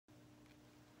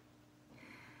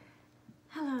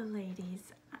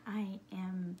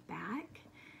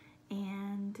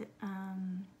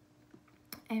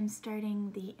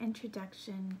starting the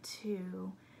introduction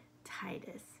to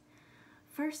Titus.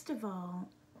 First of all,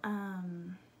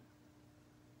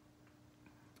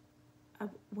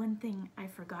 one thing I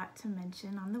forgot to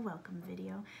mention on the welcome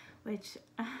video, which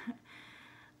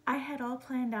I had all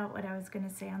planned out what I was going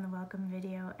to say on the welcome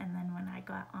video, and then when I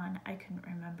got on, I couldn't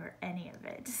remember any of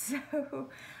it. So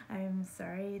I'm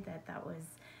sorry that was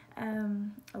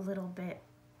a little bit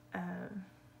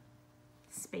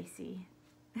spacey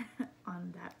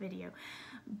on that video.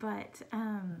 But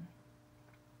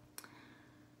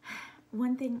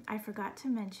one thing I forgot to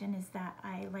mention is that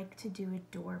I like to do a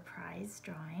door prize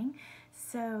drawing.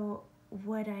 So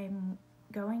what I'm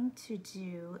going to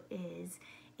do is,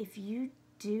 if you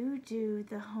do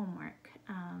the homework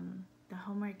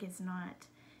is not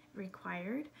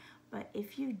required, but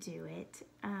if you do it,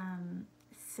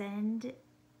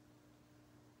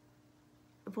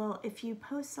 if you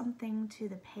post something to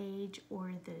the page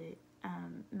or the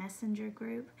messenger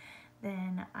group,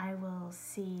 then I will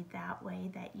see that way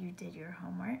that you did your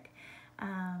homework.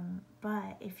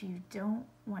 But if you don't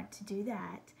want to do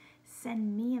that,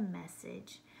 send me a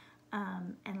message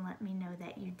and let me know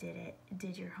that you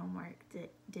did your homework,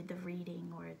 did the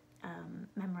reading, or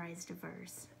memorized a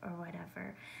verse or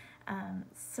whatever,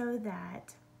 so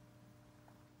that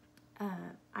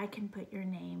I can put your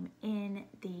name in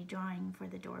the drawing for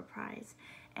the door prize.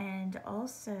 And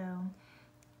also,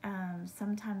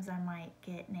 sometimes I might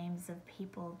get names of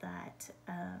people that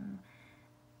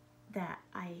that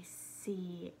I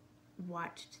see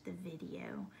watched the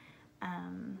video.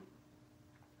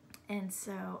 And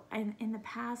so, in the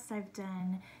past, I've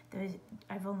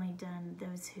only done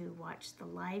those who watched the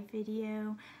live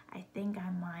video. I think I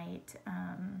might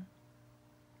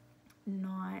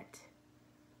not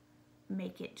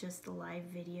make it just the live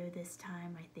video this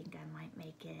time. I think I might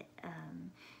make it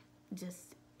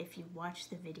just if you watch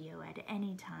the video at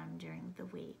any time during the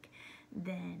week,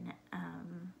 then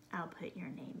I'll put your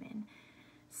name in.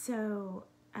 So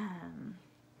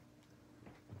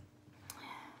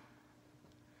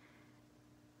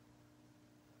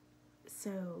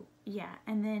yeah,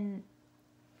 and then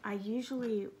I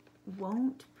usually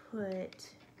won't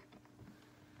put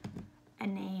a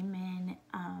name in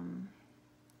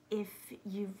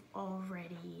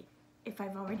if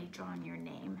I've already drawn your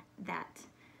name that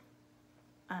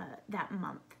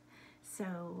month.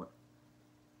 So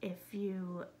if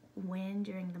you win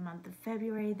during the month of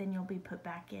February, then you'll be put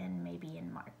back in maybe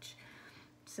in March.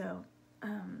 So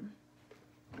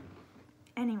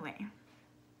anyway,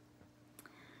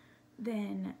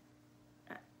 then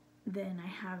I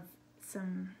have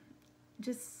some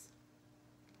just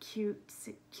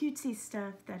cutesy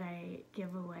stuff that I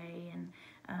give away, and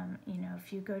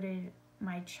if you go to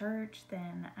my church,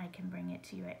 then I can bring it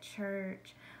to you at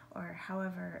church, or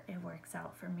however it works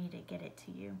out for me to get it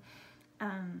to you.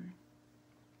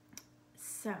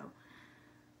 So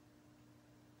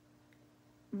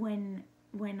when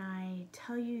I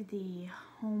tell you the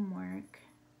homework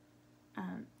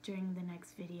during the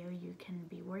next video, you can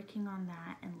be working on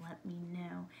that and let me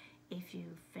know if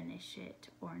you finish it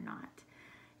or not.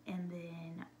 And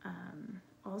then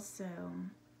also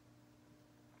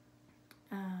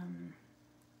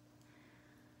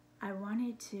I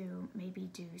wanted to maybe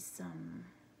do some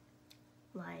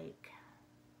like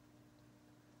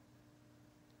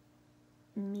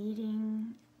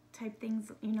meeting type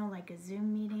things, like a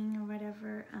Zoom meeting or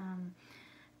whatever.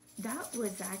 That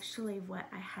was actually what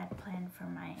I had planned for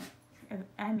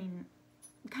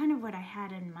kind of what I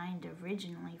had in mind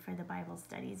originally for the Bible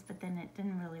studies, but then it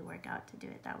didn't really work out to do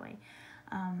it that way.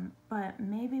 But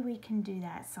maybe we can do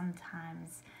that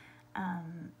sometimes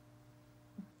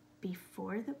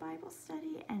before the Bible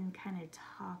study and kind of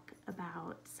talk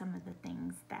about some of the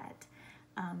things that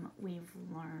we've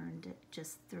learned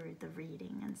just through the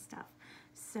reading and stuff.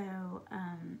 So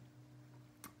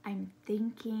I'm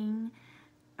thinking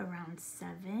around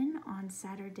 7 on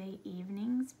Saturday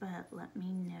evenings, but let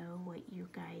me know what you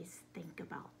guys think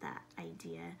about that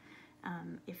idea.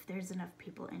 If there's enough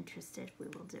people interested, we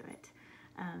will do it.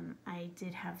 I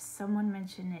did have someone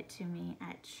mention it to me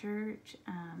at church,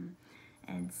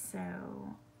 and so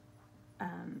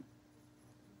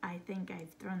I think I've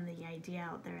thrown the idea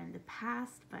out there in the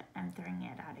past, but I'm throwing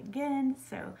it out again,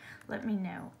 so let me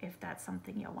know if that's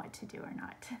something you'll want to do or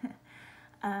not.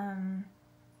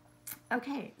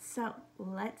 Okay, so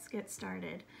let's get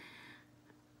started.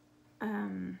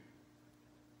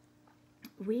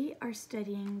 We are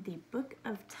studying the book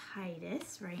of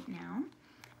Titus right now,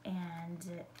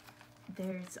 and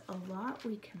there's a lot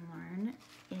we can learn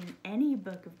in any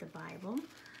book of the Bible.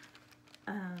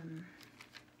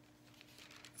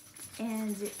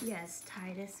 And yes,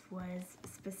 Titus was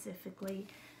specifically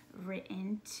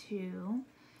written to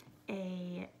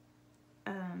a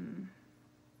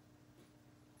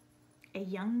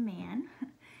young man,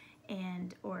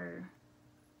 and or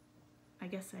I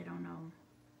guess I don't know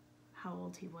how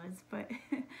old he was, but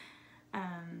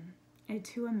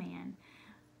to a man.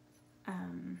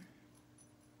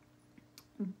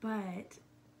 But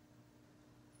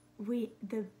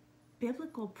the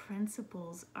biblical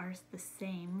principles are the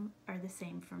same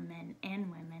for men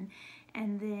and women.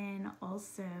 And then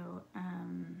also,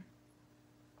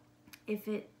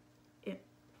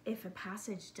 if a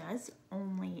passage does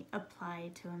only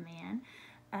apply to a man,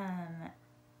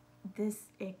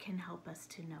 it can help us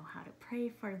to know how to pray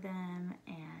for them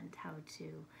and how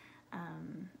to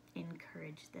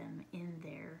encourage them in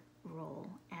their role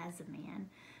as a man.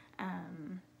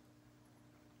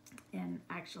 And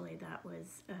actually, that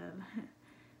was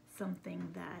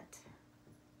something that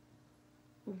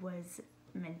was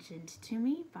mentioned to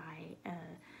me by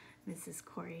Mrs.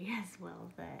 Corey as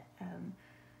well, that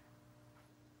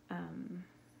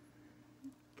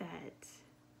that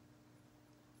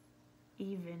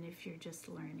even if you're just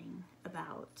learning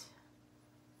about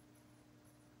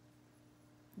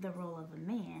the role of a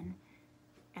man,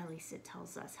 at least it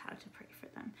tells us how to pray for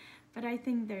them. But I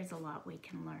think there's a lot we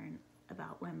can learn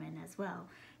about women as well.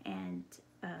 And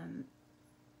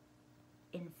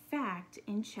in fact,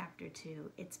 in chapter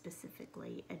 2, it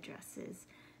specifically addresses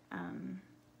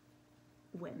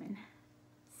women.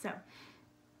 So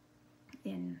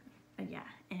in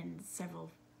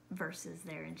several verses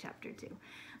there in chapter 2.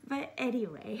 But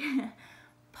anyway,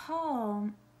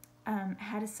 Paul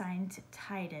had assigned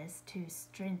Titus to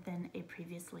strengthen a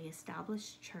previously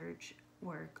established church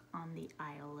work on the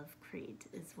Isle of Crete,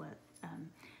 is what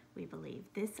we believe.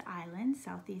 This island,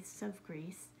 southeast of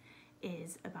Greece,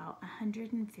 is about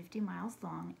 150 miles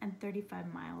long and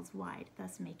 35 miles wide,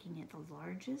 thus making it the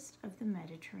largest of the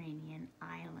Mediterranean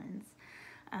islands.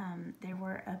 There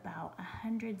were about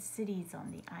 100 cities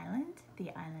on the island.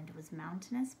 The island was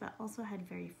mountainous, but also had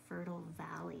very fertile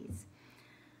valleys.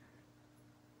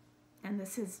 And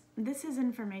this is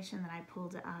information that I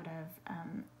pulled out of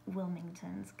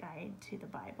Wilmington's Guide to the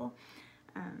Bible.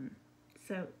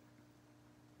 So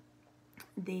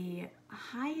the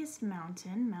highest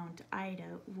mountain, Mount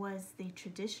Ida, was the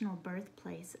traditional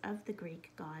birthplace of the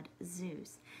Greek god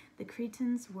Zeus. The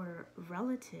Cretans were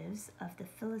relatives of the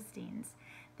Philistines.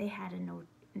 They had a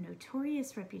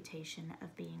notorious reputation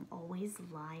of being always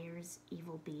liars,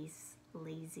 evil beasts,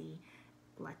 lazy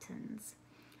gluttons.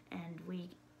 And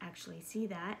we actually see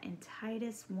that in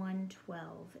Titus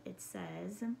 1:12. It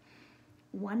says,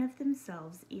 "One of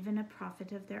themselves, even a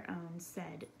prophet of their own,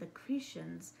 said, the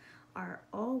Cretans are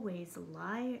always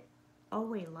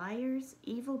liars,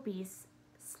 evil beasts,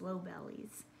 slow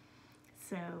bellies."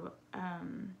 So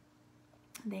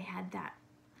they had that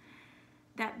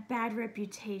bad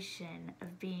reputation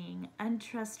of being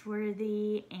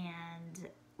untrustworthy and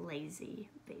lazy,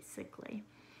 basically.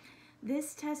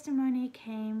 This testimony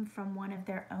came from one of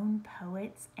their own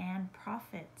poets and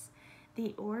prophets.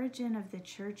 The origin of the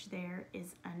church there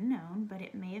is unknown, but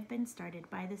it may have been started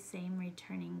by the same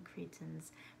returning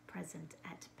Cretans present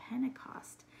at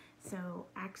Pentecost. So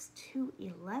Acts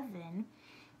 2:11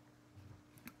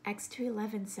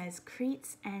 says,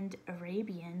 "Cretes and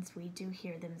Arabians, we do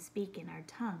hear them speak in our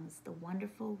tongues the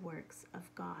wonderful works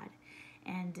of God.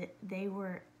 And they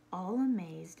were all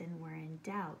amazed and were in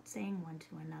doubt, saying one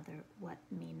to another, what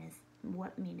meaneth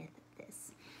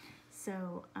this?"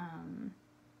 So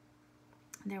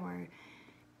there were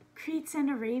Cretes and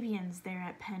Arabians there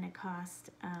at Pentecost,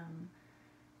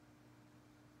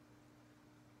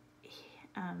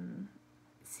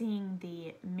 seeing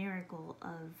the miracle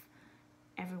of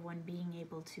everyone being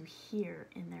able to hear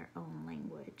in their own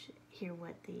language, hear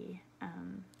what the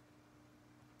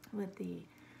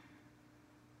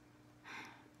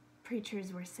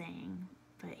preachers were saying,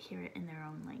 but hear it in their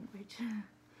own language.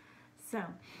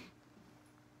 So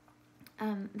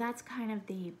that's kind of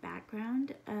the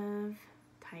background of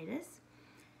Titus.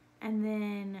 And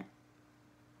then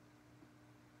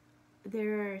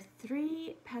there are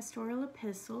 3 pastoral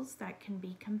epistles that can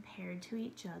be compared to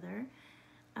each other.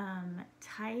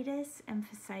 Titus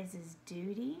emphasizes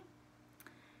duty,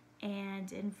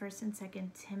 and in 1st and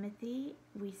 2nd Timothy,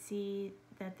 we see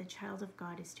that the child of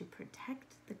God is to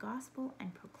protect the gospel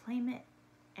and proclaim it,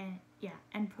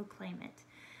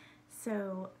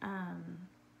 So,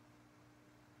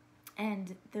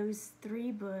 and those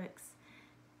 3 books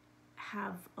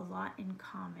have a lot in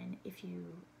common if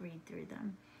you read through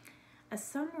them. A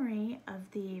summary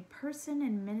of the person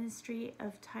and ministry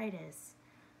of Titus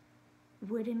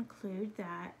would include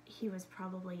that he was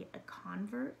probably a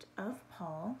convert of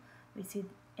Paul. We see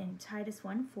in Titus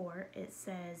 1:4, it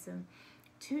says,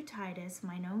 to Titus,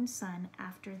 mine own son,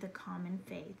 after the common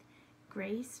faith,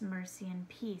 grace, mercy, and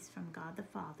peace from God the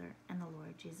Father and the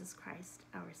Lord Jesus Christ,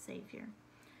 our Savior.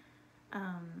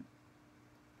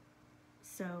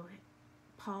 So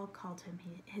Paul called him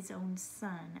his own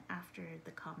son after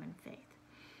the common faith.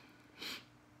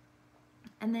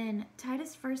 And then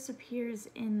Titus first appears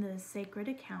in the sacred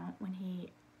account when he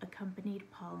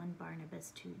accompanied Paul and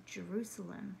Barnabas to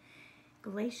Jerusalem.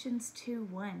 Galatians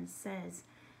 2:1 says,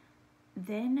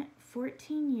 then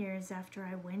 14 years after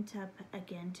I went up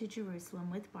again to Jerusalem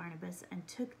with Barnabas and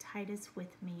took Titus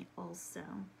with me also.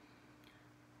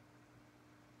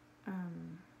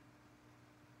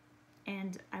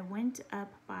 And I went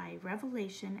up by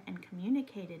revelation and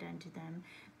communicated unto them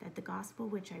that the gospel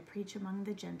which I preach among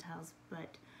the Gentiles,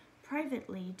 but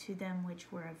privately to them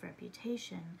which were of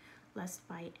reputation, lest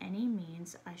by any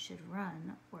means I should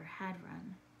run or had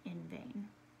run in vain.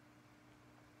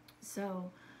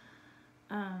 So,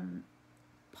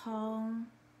 Paul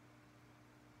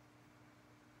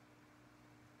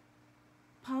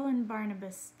and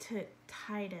Barnabas took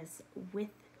Titus with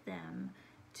them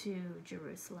to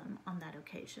Jerusalem on that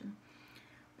occasion.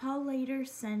 Paul later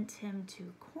sent him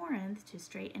to Corinth to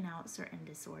straighten out certain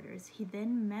disorders. He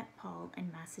then met Paul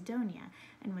in Macedonia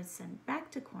and was sent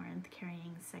back to Corinth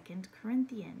carrying 2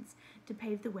 Corinthians to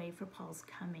pave the way for Paul's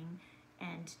coming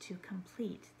and to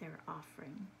complete their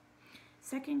offering.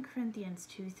 2 Corinthians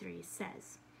 2:3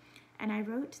 says, and I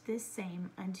wrote this same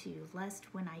unto you,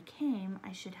 lest when I came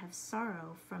I should have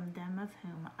sorrow from them of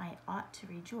whom I ought to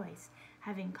rejoice,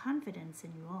 having confidence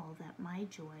in you all that my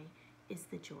joy is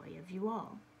the joy of you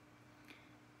all.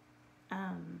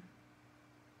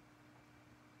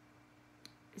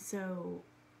 So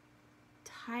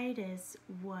Titus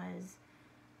was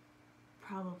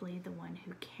probably the one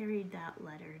who carried that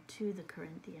letter to the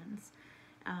Corinthians.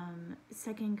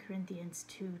 2 Corinthians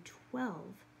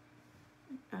 2:12,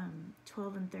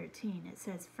 12 and 13, it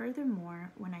says,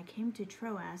 furthermore, when I came to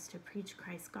Troas to preach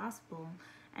Christ's gospel,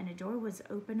 and a door was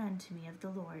open unto me of the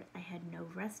Lord, I had no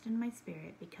rest in my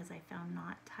spirit, because I found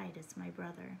not Titus my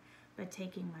brother. But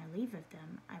taking my leave of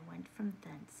them, I went from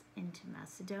thence into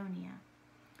Macedonia.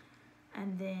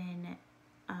 And then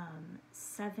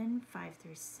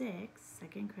 7:5-6,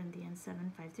 2 Corinthians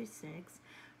 7:5-6,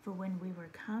 for when we were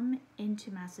come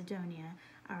into Macedonia,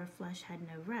 our flesh had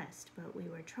no rest, but we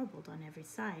were troubled on every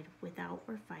side. Without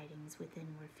were fightings,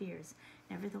 within were fears.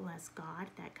 Nevertheless, God,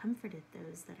 that comforted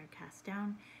those that are cast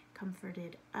down,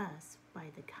 comforted us by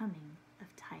the coming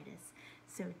of Titus.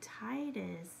 So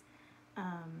Titus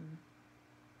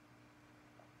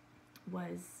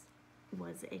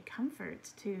was a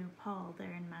comfort to Paul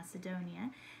there in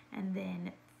Macedonia. And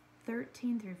then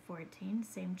 13-14,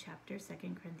 same chapter,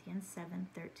 2 Corinthians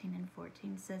 7:13 and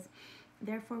 14 says,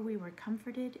 therefore we were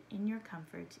comforted in your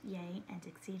comfort, yea, and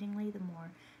exceedingly the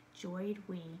more joyed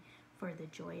we for the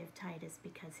joy of Titus,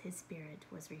 because his spirit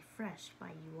was refreshed by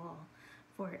you all.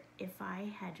 For if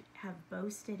I have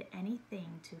boasted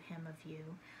anything to him of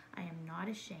you, I am not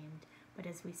ashamed, but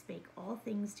as we spake all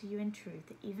things to you in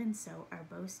truth, even so our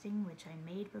boasting which I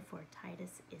made before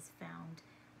Titus is found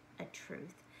a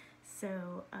truth.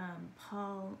 So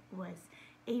Paul was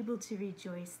able to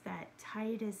rejoice that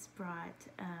Titus brought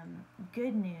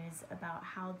good news about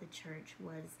how the church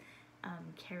was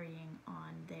carrying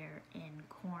on there in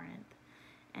Corinth.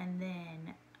 And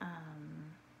then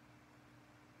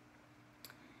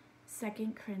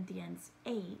 2 Corinthians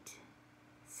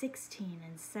 8:16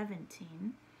 and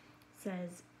 17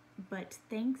 says, but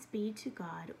thanks be to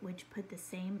God, which put the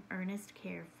same earnest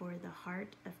care for the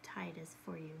heart of Titus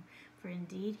for you. For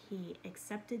indeed he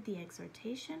accepted the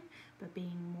exhortation, but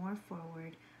being more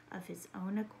forward of his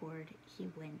own accord,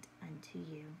 he went unto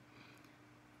you.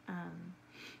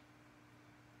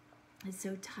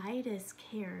 So Titus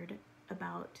cared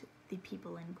about the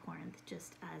people in Corinth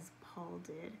just as Paul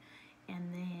did.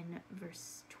 And then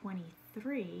verse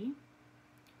 23,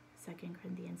 2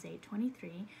 Corinthians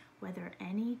 8:23, whether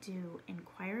any do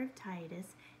inquire of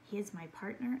Titus, he is my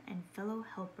partner and fellow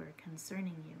helper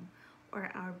concerning you,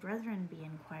 or our brethren be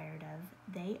inquired of,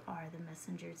 they are the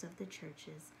messengers of the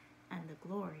churches and the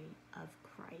glory of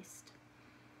Christ.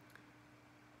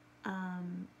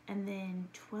 And then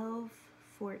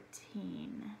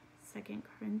 12:14, 2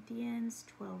 Corinthians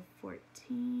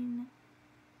 12:14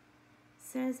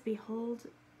 says, behold,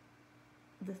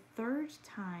 the third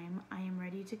time I am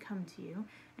ready to come to you,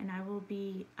 and I will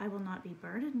not be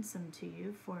burdensome to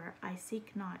you, for I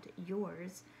seek not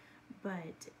yours,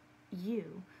 but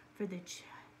you. For the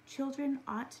Children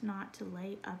ought not to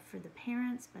lay up for the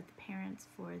parents, but the parents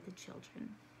for the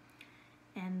children.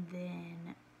 And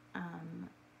then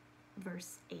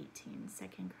verse 18,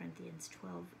 2 Corinthians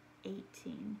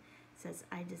 12:18 says,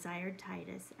 I desired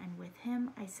Titus, and with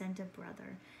him I sent a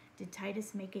brother. Did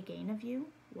Titus make a gain of you?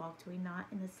 Walked we not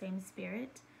in the same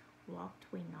spirit? Walked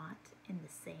we not in the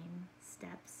same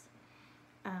steps?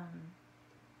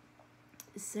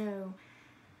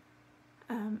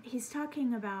 He's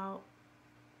talking about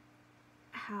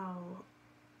how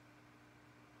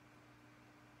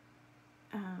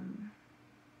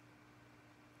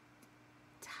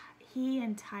he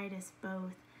and Titus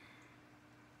both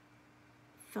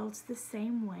felt the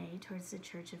same way towards the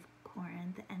church of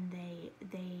Corinth, and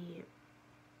they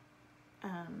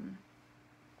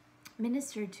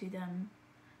ministered to them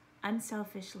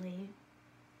unselfishly,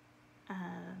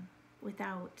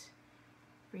 without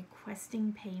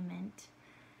requesting payment,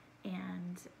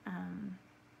 and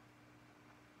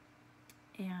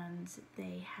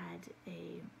they had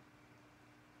a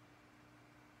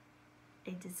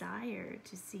desire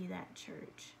to see that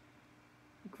church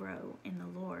grow in the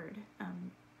Lord.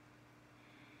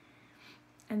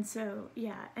 And so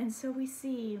we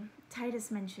see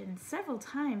Titus mentioned several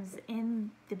times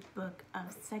in the book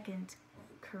of 2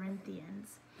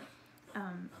 Corinthians.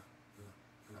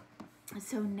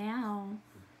 So now,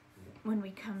 when we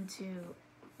come to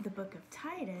the book of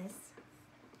Titus,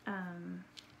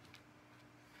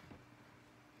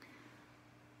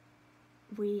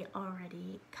 we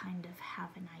already kind of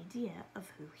have an idea of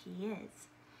who he is.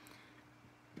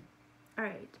 All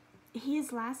right. He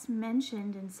is last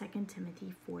mentioned in 2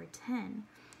 Timothy 4:10,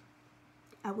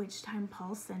 at which time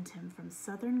Paul sent him from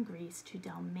southern Greece to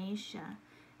Dalmatia,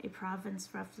 a province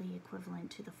roughly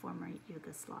equivalent to the former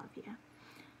Yugoslavia.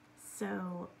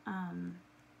 So,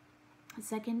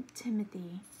 2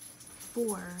 Timothy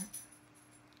 4,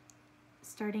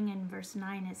 starting in verse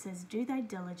 9, it says, Do thy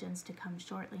diligence to come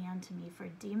shortly unto me, for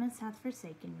Demas hath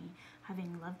forsaken me,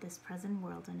 having loved this present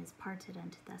world, and is parted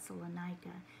unto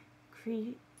Thessalonica,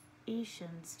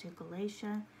 Cretans to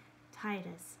Galatia,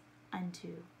 Titus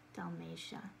unto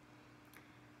Dalmatia.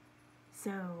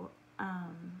 So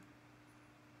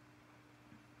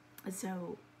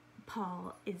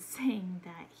Paul is saying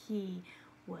that he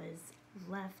was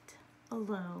left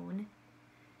alone,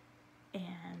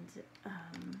 and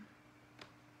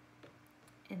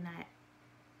in that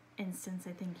instance,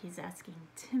 I think he's asking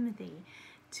Timothy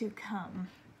to come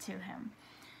to him.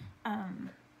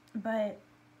 But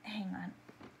hang on,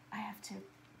 I have to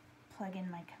plug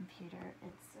in my computer.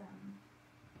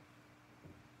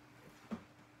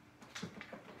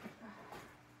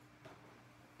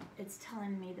 It's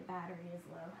telling me the battery is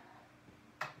low.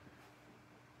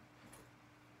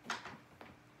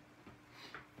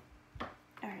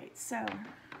 All right, so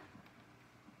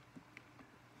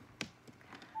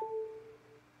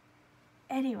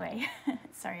anyway,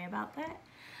 sorry about that.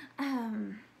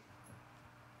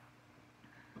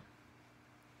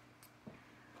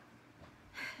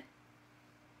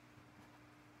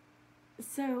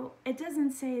 So it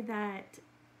doesn't say that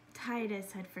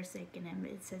Titus had forsaken him.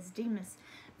 It says Demas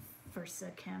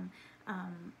forsook him,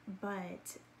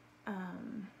 but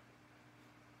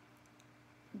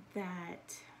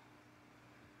that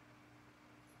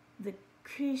the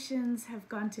Cretans have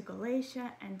gone to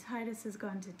Galatia and Titus has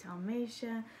gone to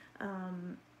Dalmatia.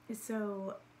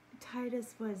 So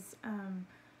Titus was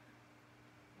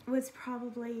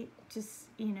probably just,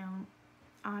 on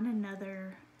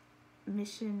another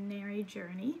missionary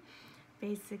journey,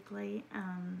 basically,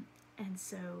 and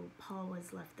so Paul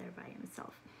was left there by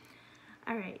himself.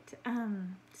 All right,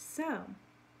 so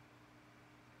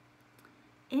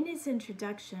in his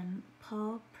introduction,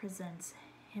 Paul presents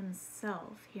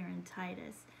himself here in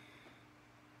Titus.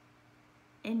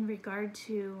 In regard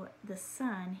to the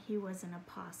Son, he was an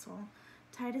apostle.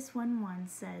 Titus 1:1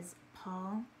 says,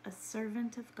 Paul, a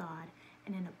servant of God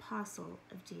and an apostle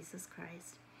of Jesus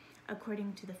Christ,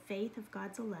 according to the faith of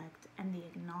God's elect and the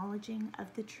acknowledging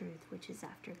of the truth which is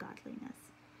after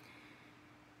godliness.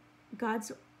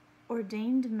 God's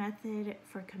ordained method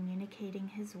for communicating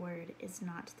his word is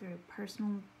not through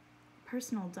personal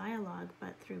dialogue,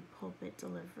 but through pulpit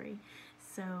delivery.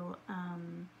 So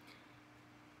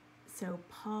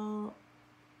Paul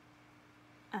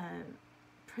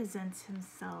presents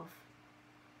himself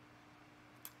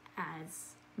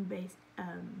as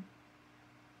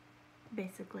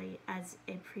basically as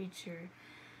a preacher,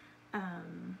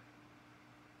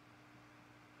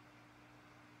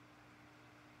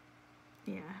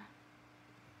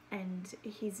 and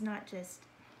he's not just,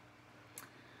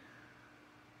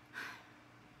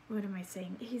 what am I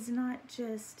saying? He's not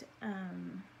just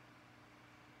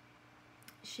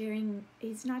sharing,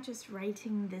 he's not just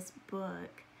writing this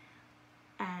book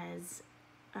as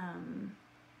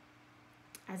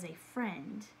a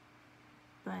friend,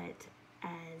 but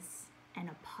as an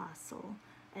apostle,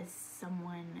 as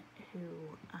someone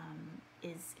who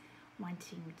is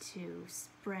wanting to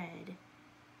spread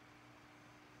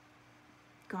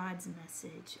God's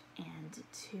message and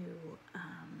to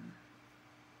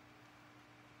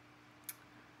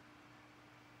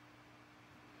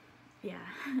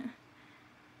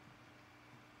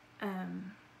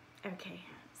okay,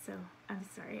 so I'm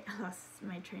sorry, I lost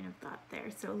my train of thought there.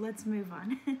 So let's move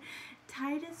on.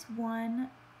 Titus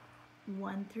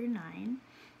 1:1-9.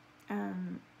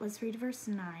 Let's read verse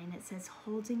 9. It says,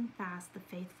 holding fast the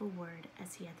faithful word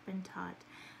as he hath been taught,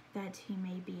 that he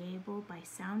may be able by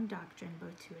sound doctrine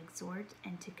both to exhort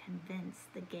and to convince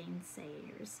the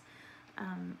gainsayers.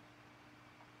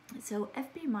 So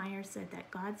F.B. Meyer said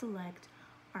that God's elect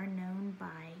are known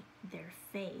by their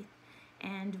faith,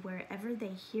 and wherever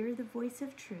they hear the voice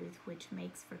of truth, which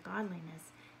makes for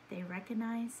godliness, they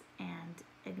recognize and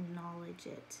acknowledge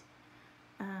it.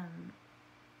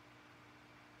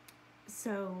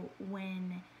 So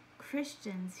when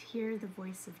Christians hear the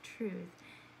voice of truth,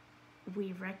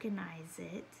 we recognize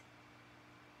it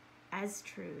as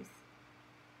truth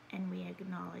and we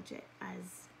acknowledge it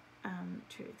as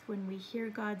truth. When we hear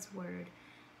God's word,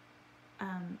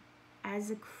 as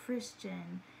a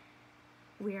Christian,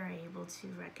 we are able to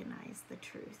recognize the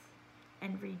truth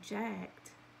and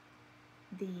reject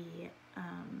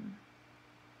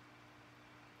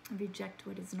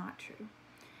what is not true.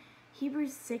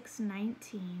 Hebrews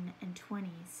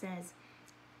 6:19-20 says,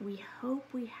 we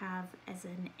hope we have as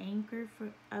an anchor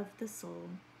of the soul,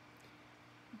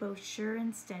 both sure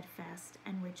and steadfast,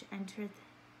 and which entereth.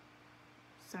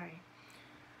 All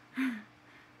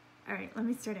right, let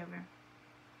me start over.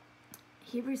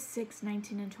 Hebrews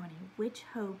 6:19-20, which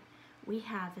hope we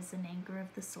have as an anchor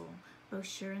of the soul, both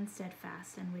sure and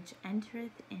steadfast, and which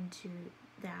entereth into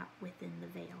that within the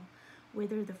veil,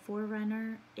 whither the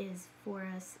forerunner is for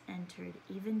us entered,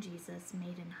 even Jesus,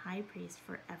 made an high priest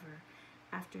forever,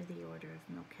 after the order of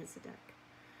Melchizedek.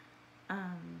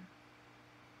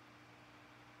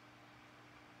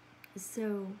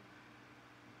 So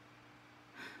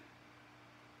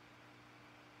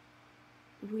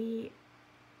we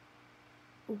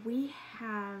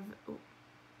have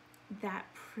that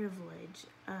privilege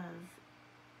of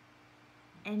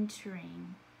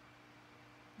entering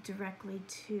directly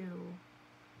to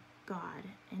God,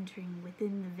 entering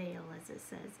within the veil, as it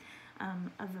says,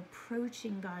 of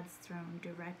approaching God's throne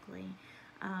directly,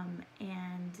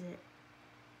 and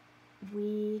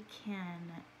we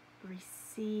can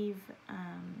receive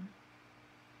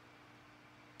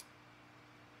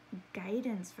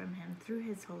guidance from him through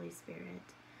his Holy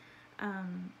Spirit.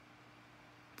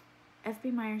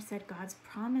 F.B. Meyer said God's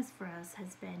promise for us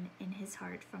has been in his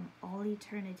heart from all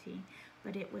eternity,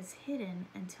 but it was hidden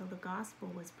until the gospel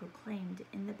was proclaimed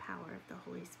in the power of the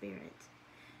Holy Spirit.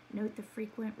 Note the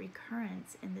frequent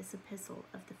recurrence in this epistle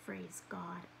of the phrase,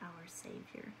 God our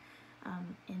Savior.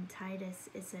 In Titus,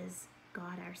 it says,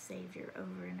 God our Savior,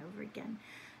 over and over again.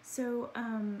 So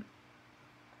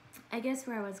I guess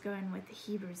where I was going with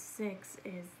Hebrews 6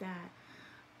 is that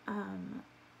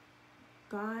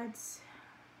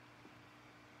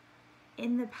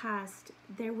in the past,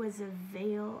 there was a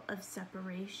veil of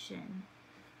separation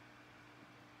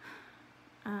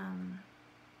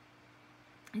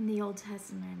in the Old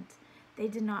Testament. They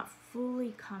did not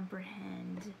fully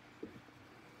comprehend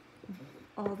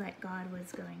all that God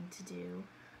was going to do.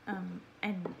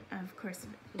 And of course,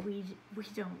 we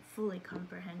don't fully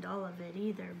comprehend all of it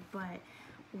either, but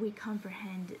we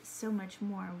comprehend so much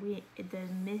more.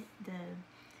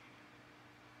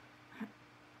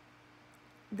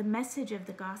 The message of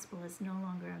the gospel is no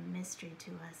longer a mystery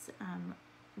to us.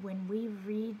 When we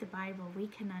read the Bible, we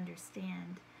can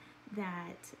understand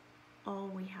that all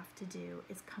we have to do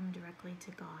is come directly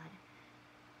to God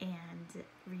and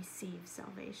receive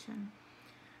salvation.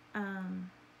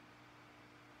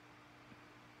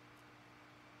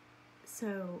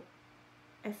 So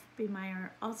F.B.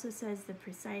 Meyer also says the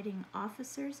presiding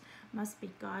officers must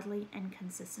be godly and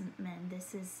consistent men.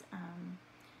 This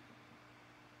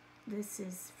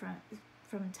is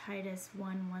from Titus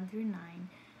 1:1-9.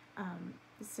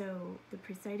 So the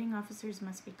presiding officers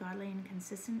must be godly and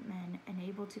consistent men and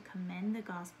able to commend the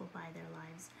gospel by their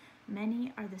lives.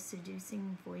 Many are the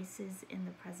seducing voices in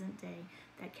the present day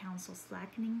that counsel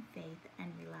slackening faith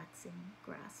and relaxing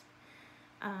grasp.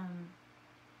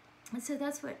 So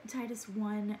that's what Titus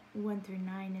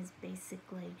 1:1-9 is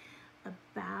basically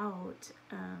about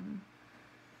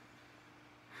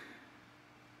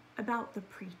the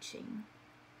preaching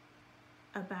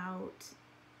about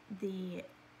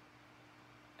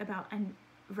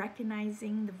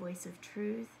recognizing the voice of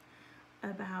truth,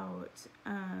 about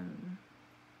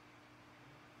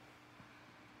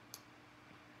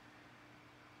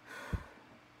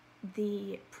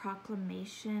the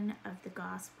proclamation of the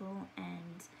gospel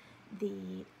and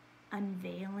the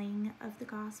unveiling of the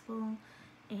gospel,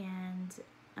 and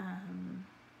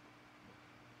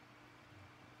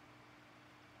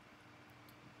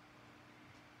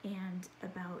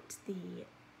about the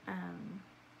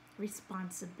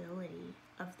responsibility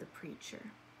of the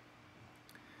preacher.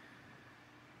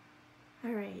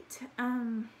 All right,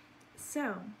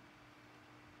 so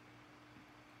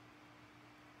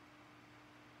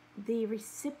the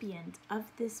recipient of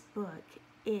this book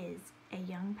is a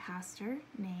young pastor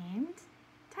named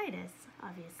Titus,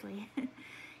 obviously.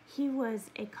 He was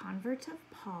a convert of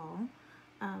Paul,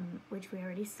 which we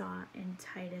already saw in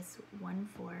Titus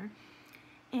 1:4,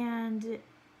 and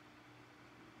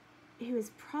he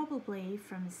was probably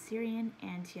from Syrian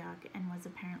Antioch and was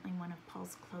apparently one of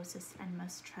Paul's closest and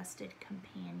most trusted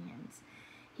companions.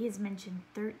 He is mentioned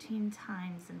 13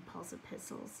 times in Paul's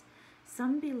epistles.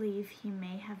 Some believe he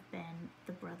may have been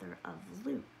the brother of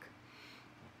Luke.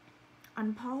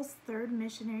 On Paul's third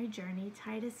missionary journey,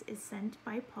 Titus is sent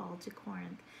by Paul to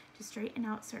Corinth to straighten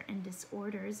out certain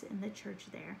disorders in the church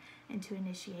there and to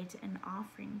initiate an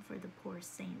offering for the poor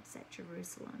saints at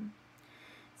Jerusalem.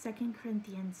 2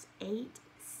 Corinthians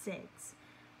 8:6,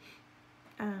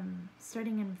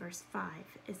 starting in verse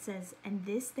 5, it says, "And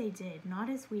this they did, not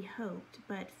as we hoped,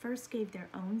 but first gave their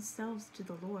own selves to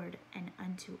the Lord and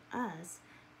unto us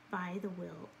by the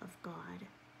will of God.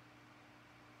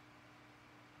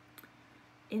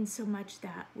 Insomuch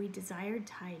that we desired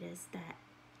Titus that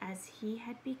as he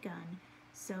had begun,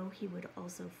 so he would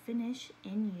also finish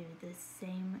in you the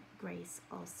same grace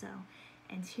also.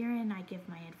 And herein I give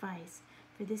my advice,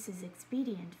 for this is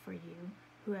expedient for you,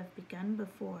 who have begun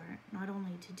before, not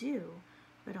only to do,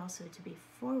 but also to be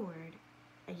forward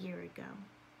a year ago."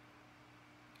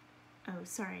 Oh,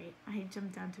 sorry, I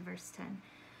jumped down to verse 10.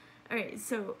 All right,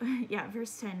 so yeah,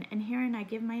 verse 10, "And herein I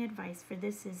give my advice, for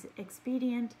this is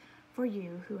expedient for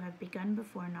you who have begun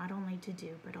before, not only to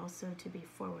do, but also to be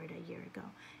forward a year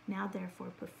ago. Now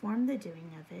therefore perform the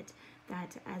doing of it,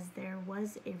 that as there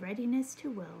was a readiness to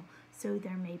will, so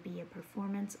there may be a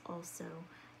performance also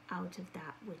out of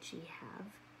that which ye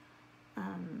have."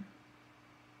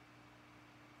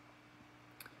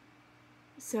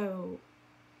 So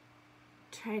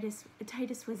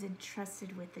Titus was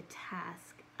entrusted with the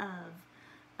task of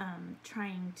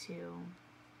trying to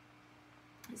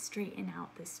straighten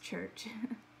out this church.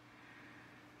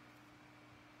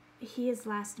 He is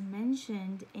last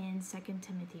mentioned in 2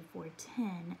 Timothy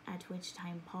 4:10, at which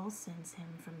time Paul sends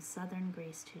him from southern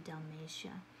Greece to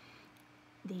Dalmatia.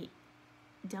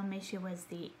 Dalmatia was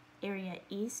the area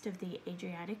east of the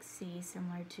Adriatic Sea,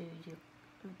 similar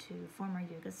to former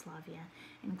Yugoslavia,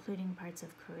 including parts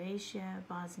of Croatia,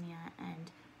 Bosnia,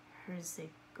 and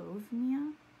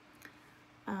Herzegovina,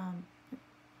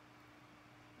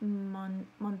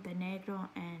 Montenegro,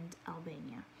 and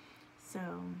Albania.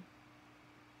 So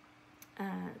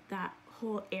that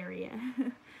whole area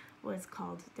was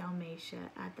called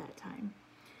Dalmatia at that time.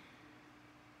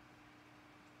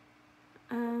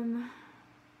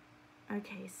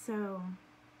 Okay, so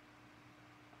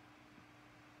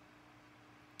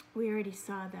we already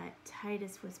saw that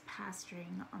Titus was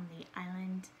pastoring on the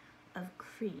island of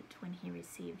Crete when he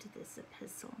received this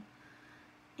epistle.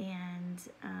 And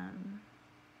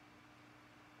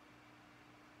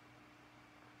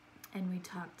we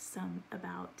talked some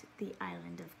about the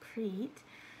island of Crete.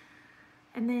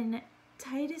 And then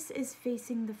Titus is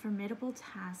facing the formidable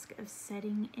task of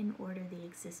setting in order the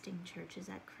existing churches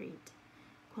at Crete.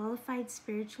 Qualified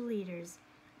spiritual leaders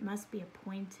must be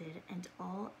appointed, and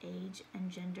all age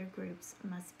and gender groups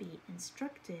must be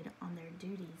instructed on their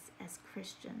duties as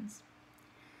Christians.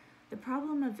 The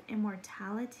problem of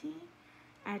immortality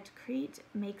at Crete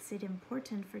makes it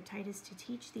important for Titus to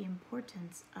teach the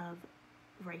importance of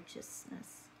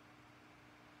righteousness.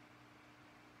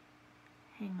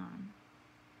 Hang on.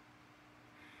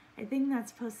 I think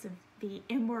that's supposed to be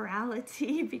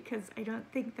immorality because I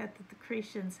don't think that the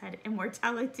Cretians had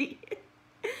immortality.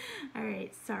 All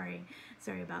right, sorry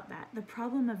about that. The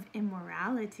problem of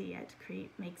immorality at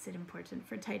Crete makes it important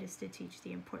for Titus to teach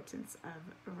the importance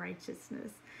of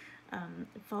righteousness.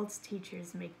 False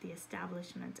teachers make the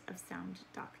establishment of sound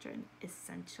doctrine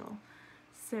essential.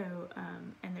 So,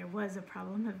 and there was a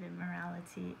problem of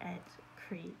immorality at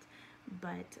Crete,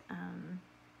 but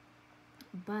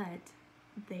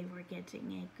they were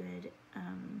getting a good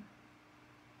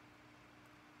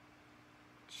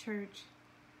church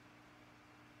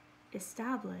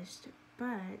established,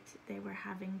 but they were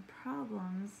having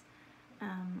problems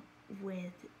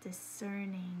with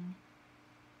discerning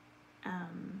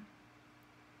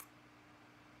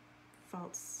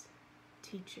false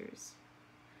teachers.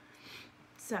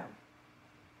 So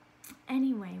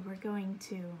anyway, we're going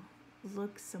to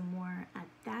look some more at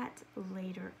that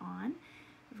later on.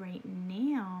 Right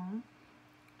now,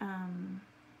 I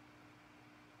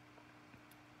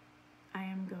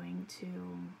am going to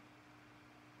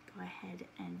go ahead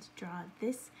and draw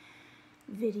this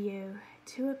video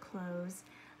to a close.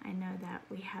 I know that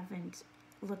we haven't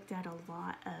looked at a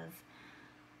lot of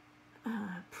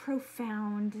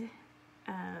profound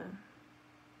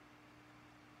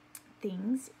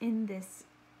things in this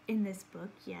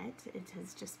book yet. It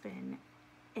has just been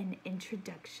an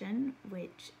introduction,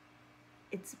 which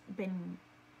it's been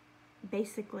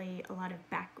basically a lot of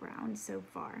background so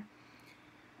far.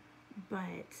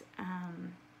 But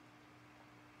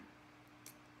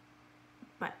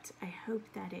I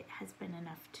hope that it has been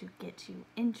enough to get you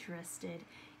interested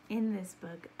in this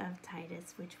book of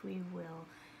Titus, which we will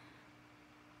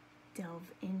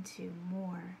delve into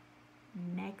more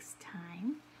next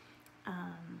time.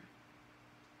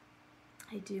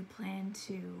 I do plan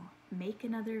to make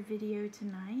another video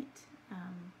tonight.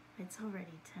 It's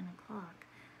already 10 o'clock.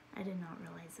 I did not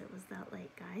realize it was that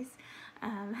late, guys.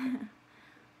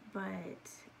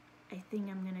 But I think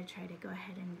I'm going to try to go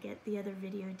ahead and get the other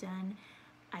video done.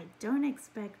 I don't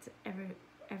expect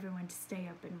everyone to stay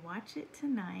up and watch it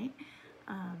tonight,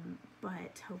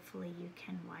 but hopefully you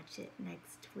can watch it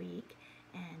next week.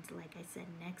 And like I said,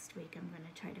 next week I'm going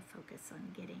to try to focus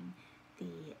on getting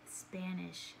the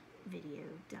Spanish video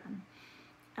done.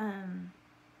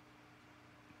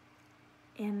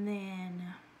 And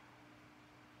then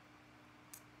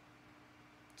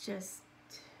just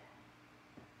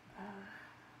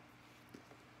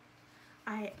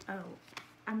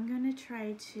I'm gonna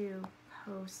try to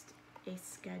post a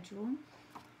schedule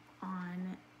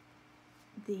on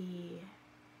the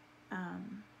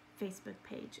Facebook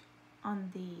page,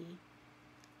 on the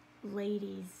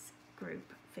ladies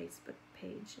group Facebook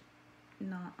page,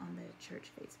 not on the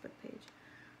church Facebook page,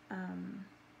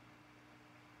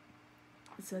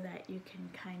 so that you can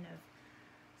kind of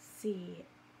see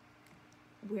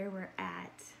where we're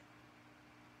at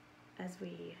as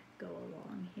we go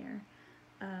along here.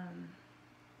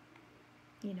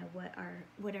 You know, what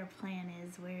our plan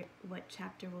is, what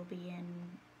chapter we'll be in,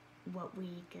 what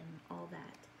week, and all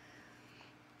that.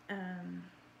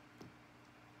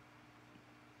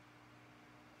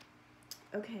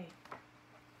 Okay,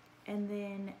 and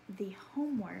then the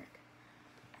homework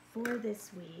for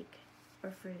this week,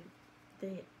 or for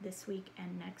this week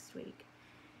and next week,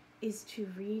 is to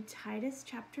read Titus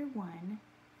chapter 1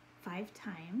 5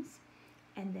 times,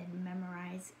 and then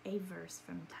memorize a verse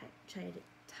from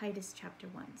Titus chapter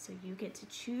 1. So you get to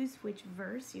choose which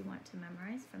verse you want to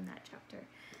memorize from that chapter.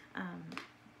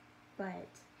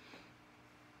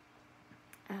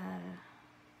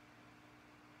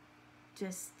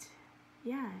 Just,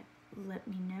 yeah, let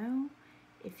me know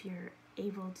if you're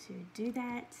able to do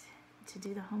that, to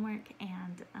do the homework,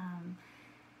 and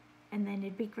then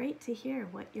it'd be great to hear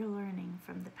what you're learning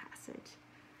from the passage.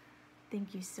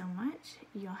 Thank you so much.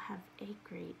 You'll have a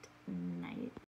great night.